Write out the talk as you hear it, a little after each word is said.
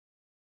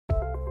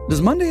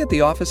Does Monday at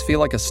the office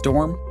feel like a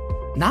storm?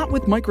 Not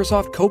with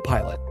Microsoft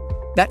Copilot.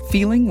 That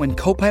feeling when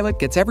Copilot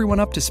gets everyone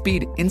up to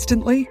speed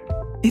instantly?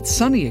 It's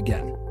sunny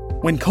again.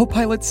 When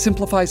Copilot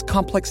simplifies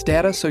complex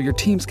data so your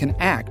teams can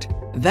act,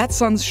 that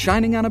sun's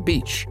shining on a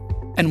beach.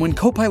 And when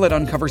Copilot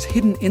uncovers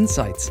hidden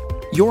insights,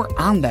 you're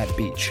on that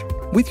beach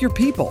with your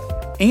people,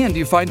 and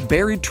you find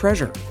buried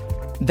treasure.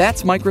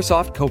 That's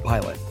Microsoft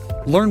Copilot.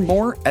 Learn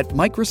more at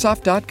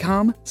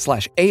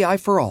Microsoft.com/AI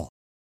for all.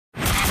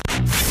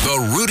 The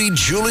Rudy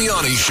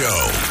Giuliani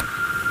Show.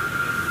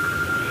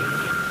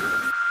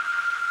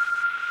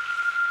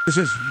 This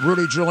is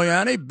Rudy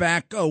Giuliani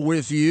back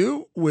with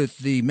you with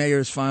the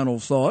Mayor's Final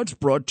Thoughts,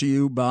 brought to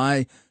you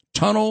by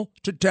Tunnel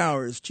to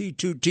Towers,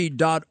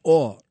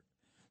 T2T.org,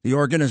 the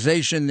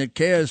organization that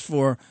cares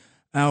for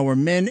our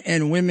men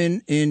and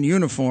women in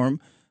uniform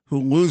who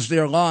lose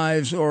their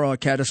lives or are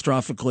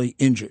catastrophically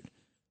injured.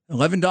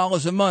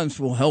 $11 a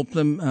month will help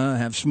them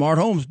have smart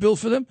homes built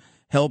for them,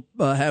 help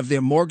have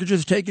their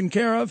mortgages taken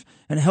care of,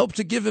 and help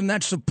to give them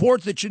that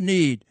support that you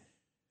need.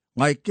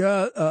 Like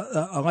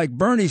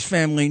Bernie's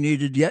family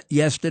needed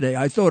yesterday.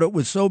 I thought it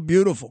was so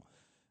beautiful.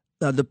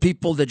 The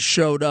people that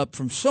showed up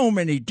from so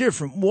many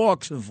different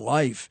walks of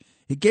life.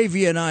 It gave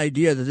you an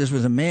idea that this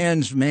was a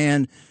man's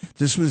man.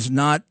 This was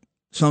not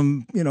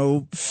some,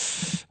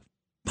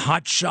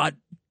 hotshot,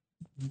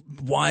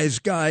 wise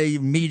guy,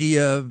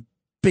 media,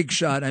 big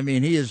shot. I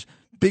mean, he is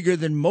bigger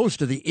than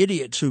most of the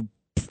idiots who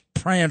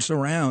prance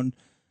around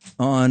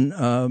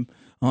on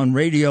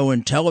radio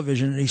and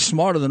television, and he's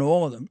smarter than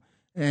all of them.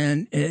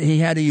 And he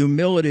had a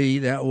humility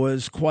that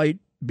was quite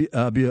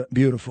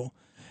beautiful,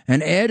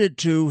 and added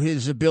to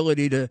his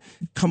ability to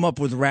come up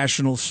with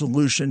rational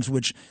solutions,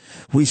 which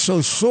we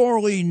so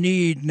sorely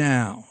need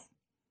now.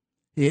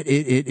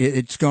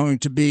 It's going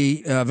to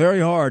be very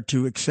hard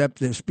to accept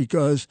this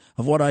because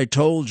of what I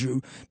told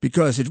you,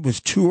 because it was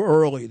too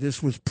early.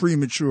 This was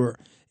premature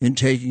in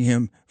taking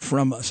him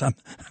from us. I'm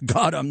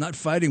not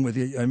fighting with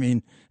you. I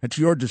mean, it's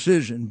your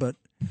decision, but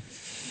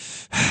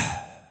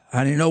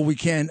I know we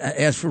can't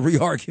ask for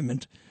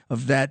re-argument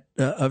of that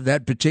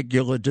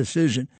particular decision.